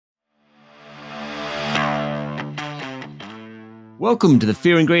Welcome to the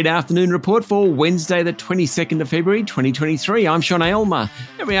Fear and Greed Afternoon Report for Wednesday, the 22nd of February, 2023. I'm Sean Aylmer.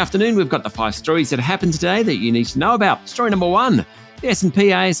 Every afternoon, we've got the 5 stories that happened today that you need to know about. Story number 1, the S&P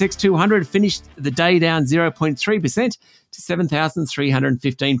ASX 200 finished the day down 0.3% to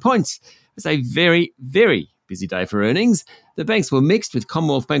 7,315 points. It's a very, very busy day for earnings. The banks were mixed, with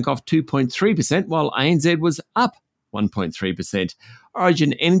Commonwealth Bank off 2.3%, while ANZ was up 1.3%.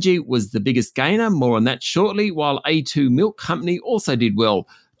 Origin Energy was the biggest gainer, more on that shortly, while A2 Milk Company also did well.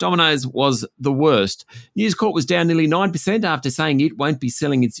 Domino's was the worst. News Corp was down nearly 9% after saying it won't be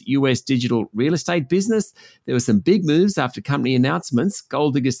selling its US digital real estate business. There were some big moves after company announcements.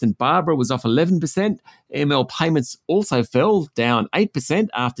 Gold Digger and Barbara was off 11%. ML Payments also fell, down 8%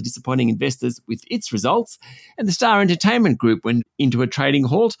 after disappointing investors with its results. And the Star Entertainment Group went into a trading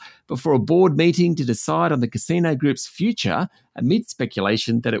halt before a board meeting to decide on the casino group's future amid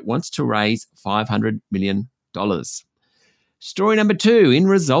speculation that it wants to raise $500 million. Story number 2, in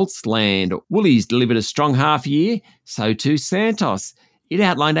results land. Woolies delivered a strong half year, so too Santos. It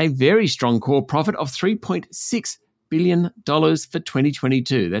outlined a very strong core profit of $3.6 billion for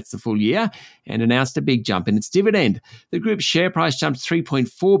 2022. That's the full year, and announced a big jump in its dividend. The group's share price jumped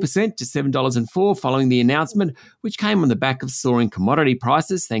 3.4% to $7.04 following the announcement, which came on the back of soaring commodity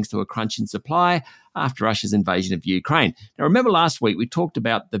prices thanks to a crunch in supply after Russia's invasion of Ukraine. Now, remember last week we talked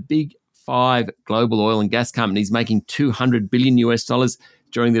about the big 5 global oil and gas companies making $200 billion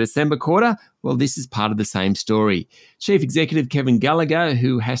during the December quarter? Well, this is part of the same story. Chief Executive Kevin Gallagher,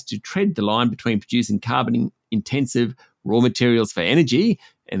 who has to tread the line between producing carbon-intensive raw materials for energy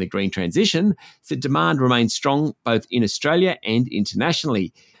and the green transition, said demand remains strong both in Australia and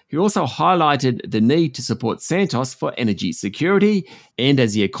internationally. He also highlighted the need to support Santos for energy security and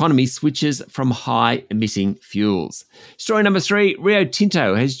as the economy switches from high-emitting fuels. Story number 3, Rio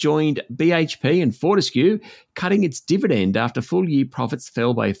Tinto has joined BHP and Fortescue, cutting its dividend after full-year profits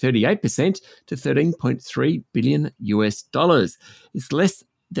fell by 38% to $13.3 billion. It's less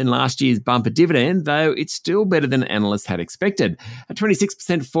than last year's bumper dividend, though it's still better than analysts had expected. A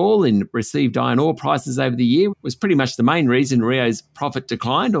 26% fall in received iron ore prices over the year was pretty much the main reason Rio's profit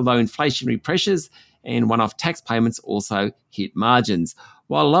declined, although inflationary pressures and one-off tax payments also hit margins.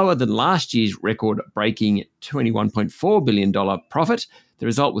 While lower than last year's record-breaking $21.4 billion profit, the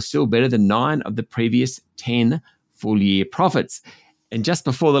result was still better than 9 of the previous 10 full-year profits. And just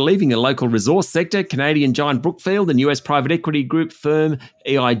before the leaving the local resource sector, Canadian giant Brookfield and US private equity group firm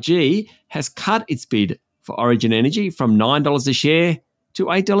EIG has cut its bid for Origin Energy from $9 a share to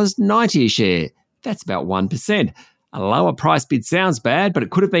 $8.90 a share. That's about 1%. A lower price bid sounds bad, but it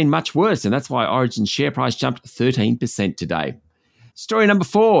could have been much worse, and that's why Origin's share price jumped 13% today. Story number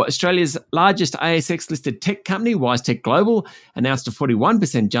 4, Australia's largest ASX-listed tech company, WiseTech Global, announced a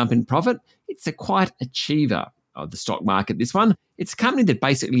 41% jump in profit. It's a quiet achiever of the stock market, this one. It's a company that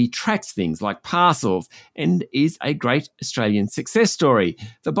basically tracks things like parcels and is a great Australian success story.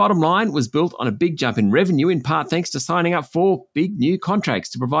 The bottom line was built on a big jump in revenue, in part thanks to signing up 4 big new contracts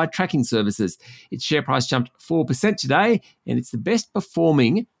to provide tracking services. Its share price jumped 4% today, and it's the best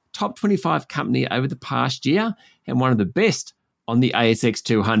performing top 25 company over the past year and one of the best on the ASX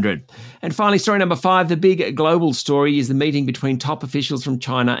 200. And finally, story number 5, the big global story is the meeting between top officials from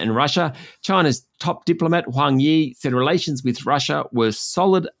China and Russia. China's top diplomat Wang Yi said relations with Russia were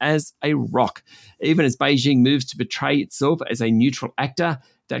solid as a rock, even as Beijing moves to portray itself as a neutral actor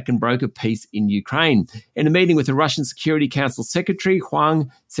that can broker peace in Ukraine. In a meeting with the Russian Security Council Secretary,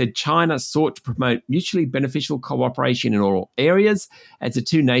 Huang said China sought to promote mutually beneficial cooperation in all areas as the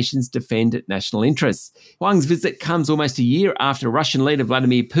two nations defend national interests. Huang's visit comes almost a year after Russian leader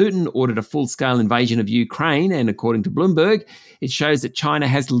Vladimir Putin ordered a full-scale invasion of Ukraine, and according to Bloomberg, it shows that China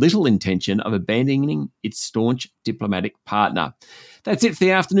has little intention of abandoning its staunch diplomatic partner. That's it for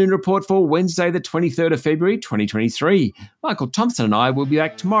the afternoon report for Wednesday, the 23rd of February, 2023. Michael Thompson and I will be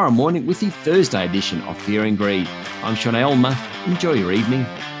back tomorrow morning with the Thursday edition of Fear and Greed. I'm Sean Aylmer. Enjoy your evening.